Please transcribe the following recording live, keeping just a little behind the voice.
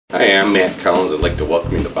Hi, I'm Matt Collins. I'd like to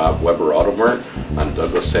welcome you to Bob Weber Auto Mart on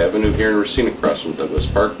Douglas Avenue here in Racine, across from Douglas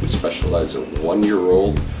Park. We specialize in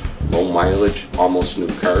 1-year-old, low mileage, almost new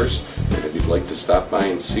cars. And if you'd like to stop by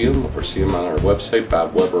and see them, or see them on our website,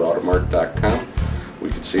 bobweberautomart.com, we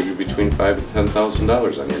could save you between $5,000 and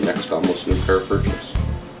 $10,000 on your next almost new car purchase.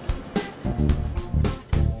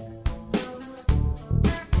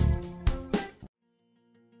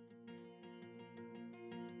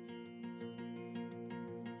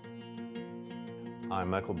 I'm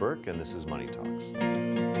Michael Burke, and this is Money Talks.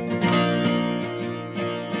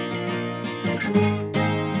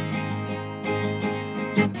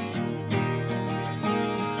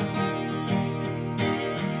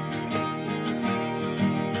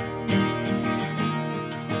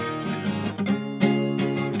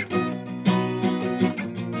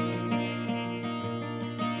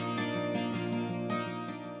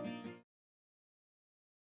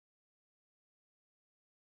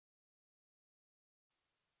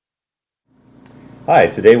 Hi,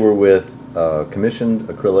 today we're with commissioned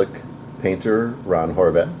acrylic painter Ron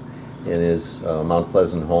Horvath in his Mount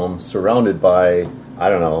Pleasant home, surrounded by, I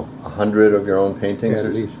don't know, 100 of your own paintings?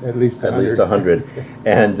 At least 100.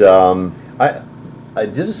 And I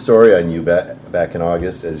did a story on you back in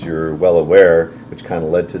August, as you're well aware, which kind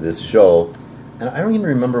of led to this show. And I don't even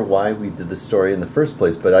remember why we did this story in the first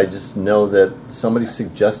place, but I just know that somebody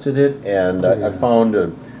suggested it, and I found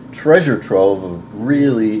a treasure trove of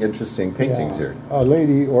really interesting paintings here. A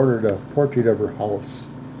lady ordered a portrait of her house,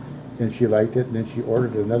 and she liked it, and then she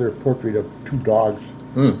ordered another portrait of 2 dogs.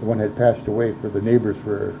 The one had passed away for the neighbors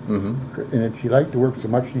for her. And then she liked the work so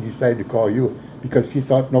much she decided to call you because she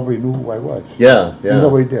thought nobody knew who I was. Yeah. And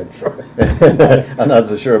nobody did. So. I'm not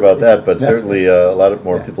so sure about that, but certainly a lot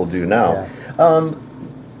more people do now.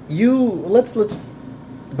 Let's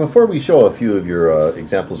before we show a few of your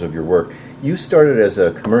examples of your work, you started as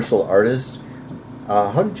a commercial artist.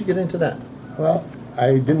 How did you get into that? Well,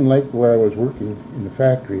 I didn't like where I was working in the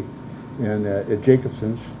factory and at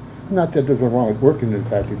Jacobson's. Not that there's nothing wrong with working in the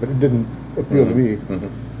factory, but it didn't appeal to me.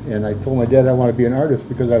 And I told my dad I want to be an artist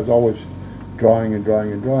because I was always drawing and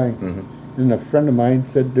drawing and drawing. And a friend of mine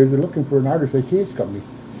said, they're looking for an artist at Case Company.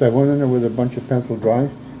 So I went in there with a bunch of pencil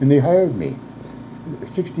drawings, and they hired me.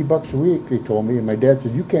 $60 a week, they told me, and my dad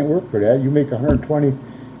said, you can't work for that. You make 120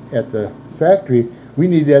 at the factory. We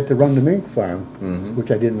need that to run the mink farm,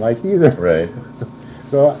 which I didn't like either. Right.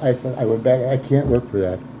 So I said, I went back, I can't work for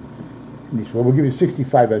that. And he said, well, we'll give you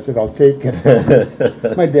 65. I said, I'll take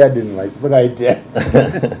it. My dad didn't like it, but I did.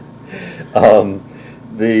 And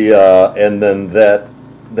then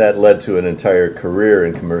that led to an entire career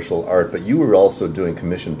in commercial art, but you were also doing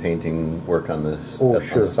commission painting work on the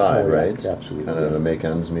side, right? Yeah, absolutely. Kind of to make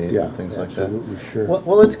ends meet and things like that. Absolutely, sure.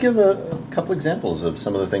 Well, let's give a couple examples of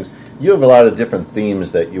some of the things. You have a lot of different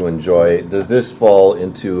themes that you enjoy. Does this fall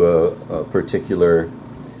into a particular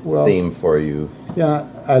theme for you? Yeah,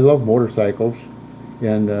 I love motorcycles,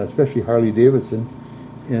 and especially Harley Davidson.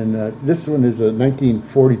 And this one is a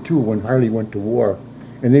 1942 when Harley went to war.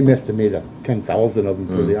 And they must have made 10,000 of them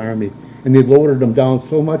for the Army. And they loaded them down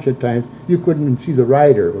so much at times, you couldn't even see the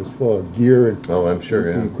rider. It was full of gear and I'm sure,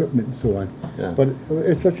 and equipment and so on. Yeah. But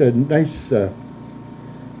it's such a nice a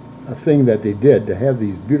thing that they did, to have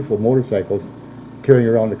these beautiful motorcycles carrying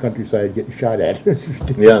around the countryside getting shot at. It's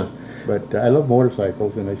ridiculous. Yeah. But I love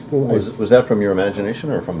motorcycles, and I still... Was that from your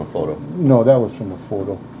imagination or from a photo? No, that was from a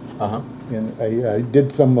photo. And I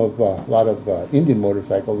did a lot of Indian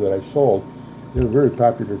motorcycles that I sold. They were very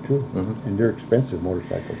popular too, and they're expensive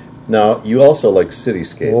motorcycles. Now, you also like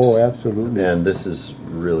cityscapes. Oh, absolutely. And this is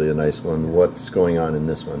really a nice one. What's going on in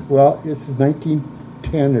this one? Well, this is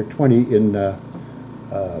 1910 or 20 in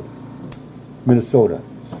Minnesota.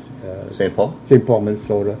 St. Paul? St. Paul,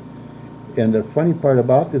 Minnesota. And the funny part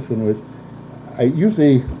about this one was,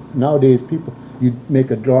 usually nowadays you make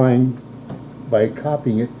a drawing by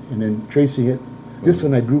copying it and then tracing it. This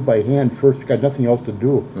one I drew by hand first, got nothing else to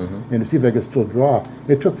do, and to see if I could still draw.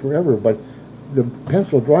 It took forever, but the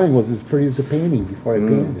pencil drawing was as pretty as a painting before I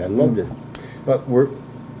painted it. I loved it. But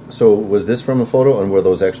so was this from a photo, and were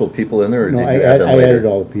those actual people in there, or No, did you add them later? I added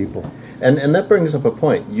all the people. And that brings up a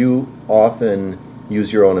point. You often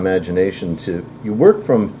use your own imagination you work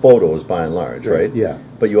from photos by and large, right? Yeah.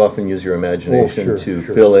 But you often use your imagination to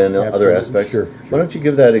sure. fill in Absolutely. other aspects. Sure. Why don't you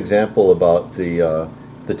give that example about the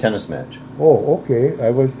tennis match? Oh, okay. I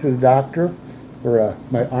was to the doctor where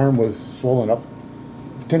my arm was swollen up,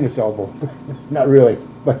 tennis elbow. Not really,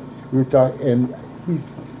 but we were talking, and he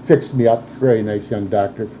fixed me up. Very nice young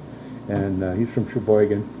doctor, and he's from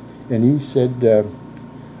Sheboygan. And he said,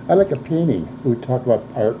 I like a painting. We talked about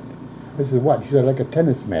art. I said, what? He said, I like a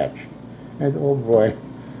tennis match. I said, oh boy.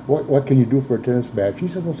 what can you do for a tennis match? He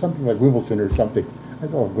said, well, something like Wimbledon or something. I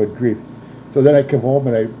thought, oh, good grief. So then I come home,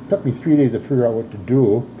 and it took me 3 days to figure out what to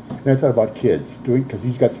do. And I thought about kids, because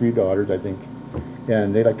he's got 3 daughters, I think,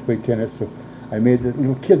 and they like to play tennis. So I made the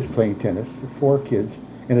little kids playing tennis, 4 kids,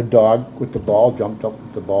 and a dog with the ball, jumped up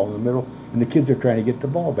with the ball in the middle, and the kids are trying to get the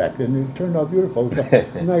ball back. And it turned out beautiful. It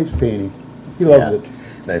was a nice painting. He loves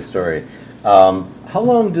it. Nice story. How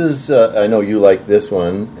long does, I know you like this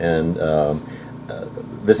one, and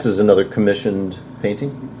this is another commissioned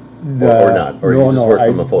painting? Or not? Or you just work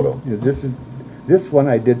from a photo? This one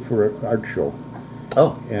I did for an art show.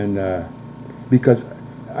 Oh. And because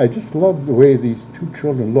I just love the way these 2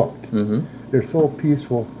 children looked. Mm-hmm. They're so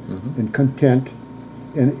peaceful and content,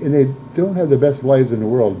 and they don't have the best lives in the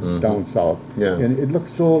world down south. Yeah. And they look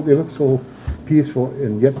so peaceful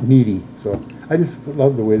and yet needy. So I just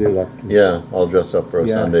love the way they look. Yeah, all dressed up for a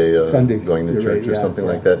Sunday, going to church or something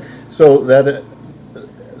like that. So that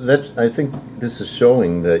I think this is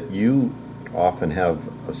showing that you often have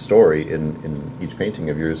a story in each painting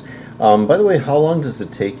of yours. By the way, how long does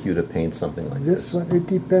it take you to paint something like this? This one, it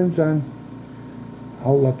depends on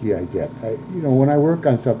how lucky I get. When I work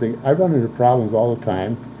on something, I run into problems all the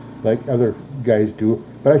time, like other guys do,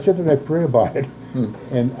 but I sit there and I pray about it.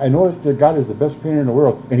 And I notice that God is the best painter in the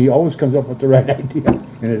world, and he always comes up with the right idea,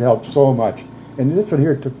 and it helps so much. And this one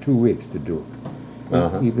here took 2 weeks to do,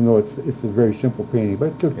 even though it's a very simple painting, but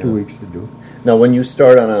it took 2 weeks to do. Now, when you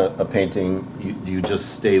start on a painting, you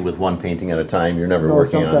just stay with one painting at a time? You're never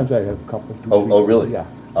working on... sometimes I have a couple. Oh, really? Yeah.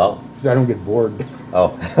 Oh. Because I don't get bored.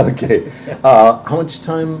 Oh, okay. How much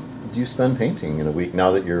time do you spend painting in a week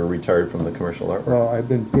now that you're retired from the commercial artwork? Well, I've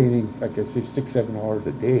been painting, like I say, 6-7 hours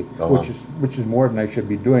a day, which is more than I should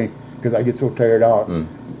be doing, because I get so tired out. And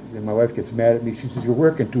my wife gets mad at me. She says, "You're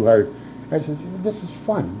working too hard." I said, "This is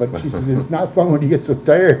fun," but she says, "It's not fun when you get so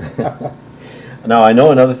tired." Now, I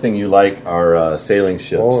know another thing you like are sailing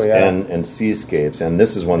ships yeah. and seascapes, and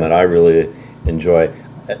this is one that I really enjoy.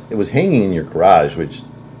 It was hanging in your garage, which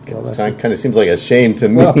kind of seems like a shame to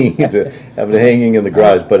me to have it hanging in the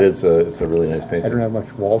garage, but it's a really nice painting. I don't have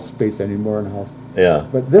much wall space anymore in the house. Yeah.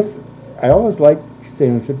 But this, I always liked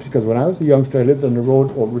sailing ships because when I was a youngster, I lived on the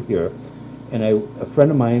road over here, and a friend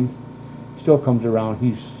of mine still comes around.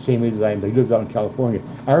 He's the same age as I am, but he lives out in California.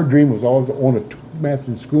 Our dream was always to own a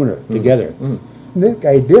 2-masted schooner together. And this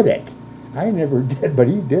guy did it. I never did, but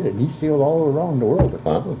he did it. He sailed all around the world.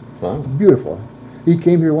 Wow. Beautiful. He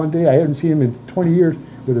came here one day. I hadn't seen him in 20 years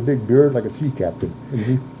with a big beard like a sea captain. And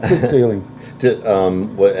he's still sailing.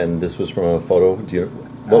 And this was from a photo?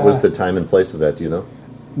 What was the time and place of that? Do you know?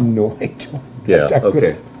 No, I don't. Yeah,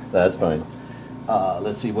 okay. That's fine.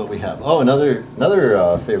 Let's see what we have. Oh, another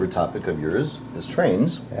favorite topic of yours is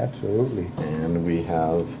trains. Absolutely. And we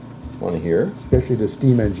have one here. Especially the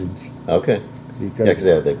steam engines. Okay. Because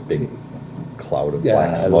they have that big cloud of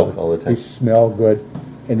black smoke all the time. They smell good,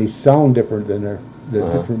 and they sound different than the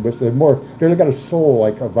different. But they're got a soul,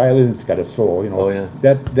 like a violin's got a soul. Oh yeah.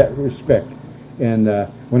 That respect. And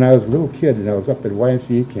when I was a little kid and I was up at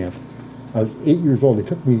YMCA camp, I was 8 years old. They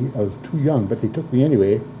took me. I was too young, but they took me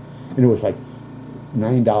anyway, and it was like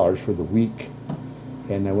 $9 for the week.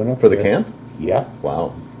 And I went up for the camp. Yeah.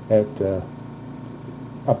 Wow. At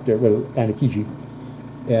up there with Anakiji.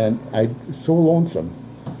 And I was so lonesome.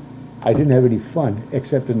 I didn't have any fun,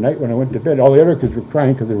 except at night when I went to bed. All the other kids were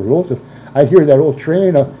crying because they were lonesome. I'd hear that old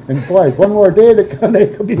train, and boy, one more day to come, they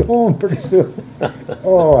could be home pretty soon.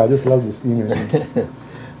 Oh, I just love the steam engine.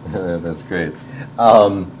 That's great.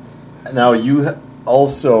 Now, you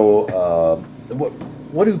also,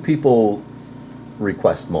 what do people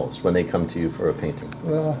request most when they come to you for a painting?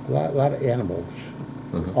 Well, a lot of animals.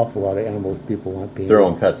 Awful lot of animals people want painted. Their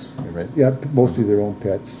own pets, right? Yeah, mostly their own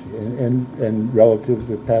pets, and relatives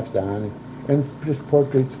that passed on, and just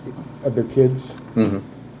portraits of their kids.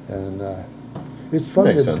 And it's fun.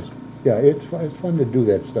 Makes sense. Yeah, it's fun to do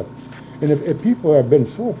that stuff. And if people have been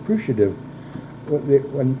so appreciative,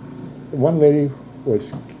 when one lady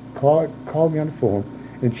called me on the phone,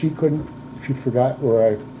 and she forgot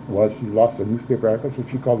where I was. She lost a newspaper article, so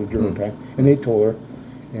she called the Journal Time, and they told her.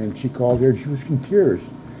 And she called there, and she was in tears.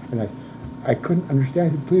 And I couldn't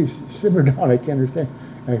understand. I said, "Please, simmer down, I can't understand."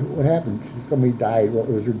 What happened? She said, somebody died. Well,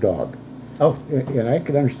 it was her dog. Oh. And I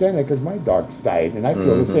could understand that because my dog's died, and I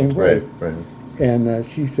feel the same way. Right. And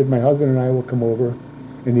she said, "My husband and I will come over."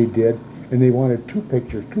 And they did. And they wanted 2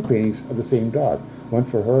 paintings of the same dog. One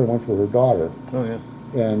for her and one for her daughter. Oh, yeah.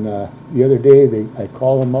 And the other day, I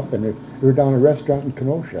called them up, and they were down at a restaurant in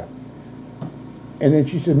Kenosha. And then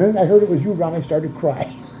she said, "Man, I heard it was you, Ron." I started crying.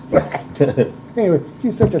 Anyway,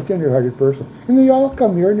 she's such a tender-hearted person. And they all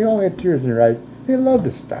come here, and they all had tears in their eyes They loved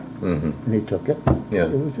the stuff. Mhm. And they took it. Yeah.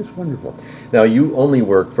 It was just wonderful. Now, you only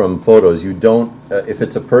work from photos. You don't, if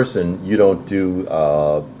it's a person, you don't do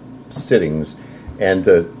sittings. And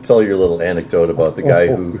tell your little anecdote about the guy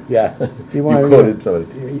who yeah. He you wanted, quoted somebody.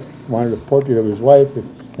 He wanted a portrait of his wife,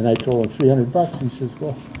 and I told him $300. He says,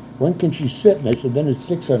 well, when can she sit? And I said, then it's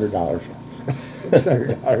 $600.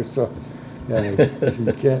 $600. So yeah, I said,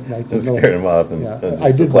 you can't. And I said, no. Scared him off and, Yeah. and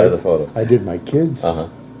just supply the photo. I did my kids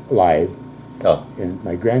live Oh, and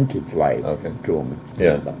my grandkids live Okay. to them.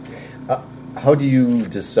 yeah. How do you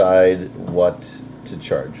decide what to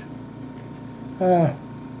charge?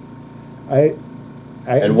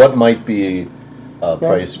 And what might be a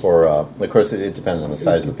price for? Of course, it depends on the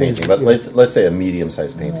size of the painting. But let's say a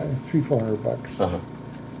medium-sized painting. $300-400.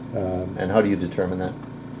 And how do you determine that?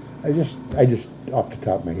 I just off the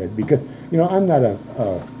top of my head, because I'm not a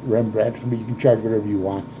Rembrandt. Somebody you can charge whatever you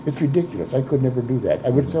want. It's ridiculous. I could never do that. I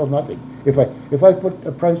would sell nothing if I put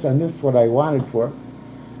a price on this what I wanted for,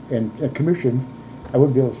 and a commission, I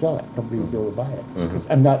wouldn't be able to sell it. Nobody would be able to buy it because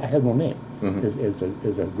I have no name as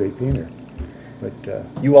a great painter. But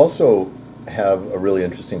you also have a really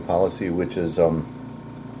interesting policy, which is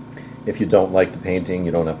if you don't like the painting,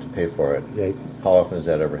 you don't have to pay for it. Right. How often does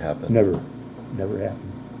that ever happen? Never happened.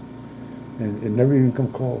 And it never even come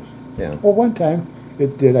close. Yeah. Well, one time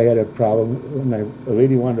it did. I had a problem when a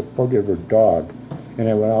lady wanted a portrait of her dog, and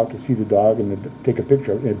I went out to see the dog and take a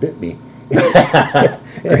picture of it, and it bit me.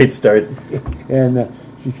 Great start. And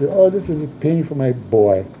she said, "Oh, this is a painting for my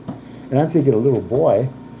boy," and I'm thinking a little boy,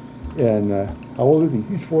 and how old is he?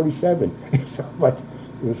 He's 47. So, but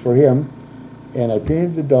it was for him, and I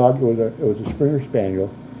painted the dog. It was a Springer Spaniel,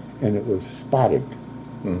 and it was spotted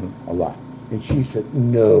a lot. And she said,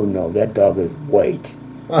 no, that dog is white.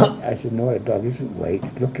 I said, no, that dog isn't white.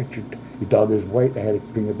 Look at your dog is white. I had to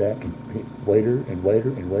bring it back and paint whiter and whiter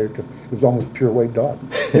and whiter. Till it was almost pure white dog.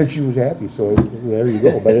 And she was happy, so there you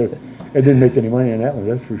go. But I didn't make any money on that one,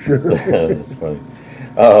 that's for sure. That's funny.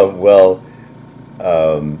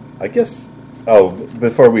 I guess,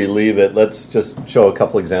 before we leave it, let's just show a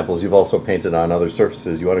couple examples. You've also painted on other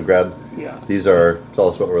surfaces. You want to grab? Yeah. These are, tell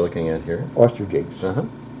us what we're looking at here. Oyster jigs.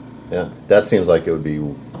 Yeah, that seems like it would be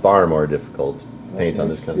far more difficult to paint on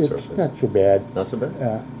this kind of surface. It's not so bad. Not so bad?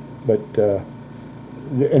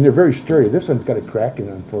 And they're very sturdy. This one's got a crack in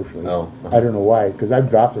it, unfortunately. Oh, I don't know why, because I've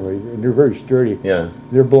dropped them already, and they're very sturdy. Yeah.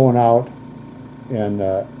 They're blown out, and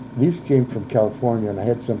these came from California, and I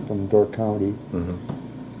had some from Door County,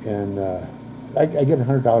 and I get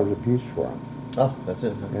 $100 a piece for them. Oh, that's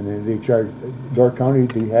it. And then they charged Door County.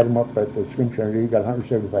 They had them up at the screen center. You got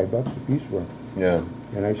 $175 a piece for them. Yeah.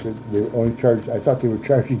 And I said they only charged. I thought they were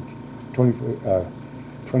charging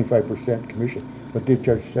 25% commission, but they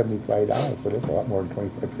charged $75. So that's a lot more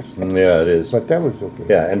than 25%. Yeah, it is. But that was okay.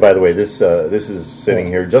 Yeah, and by the way, this is sitting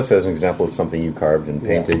here just as an example of something you carved and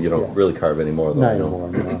painted. You don't really carve anymore, though. Not anymore.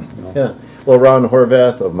 No. Yeah. Well, Ron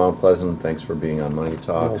Horvath of Mount Pleasant, thanks for being on Money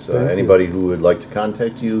Talks. Well, anybody who would like to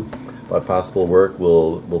contact you about possible work,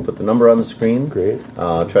 we'll put the number on the screen. Great.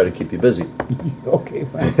 Try to keep you busy. Okay,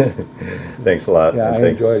 fine. Thanks a lot. Yeah, and I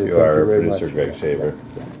thanks enjoyed it. to Thank our you very producer, much. Greg Shaver.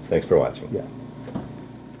 Yeah. Thanks for watching. Yeah.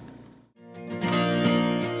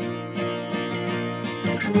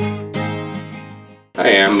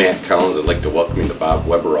 Hi, I'm Matt Collins. I'd like to welcome you to Bob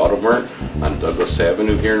Weber Auto Mart on Douglas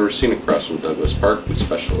Avenue here in Racine, across from Douglas Park. We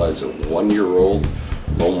specialize in 1-year-old,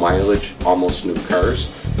 low mileage, almost new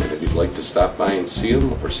cars. And if you'd like to stop by and see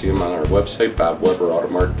them, or see them on our website,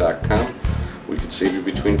 bobweberautomart.com, we could save you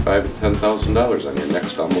between $5,000 and $10,000 on your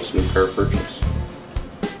next almost new car purchase.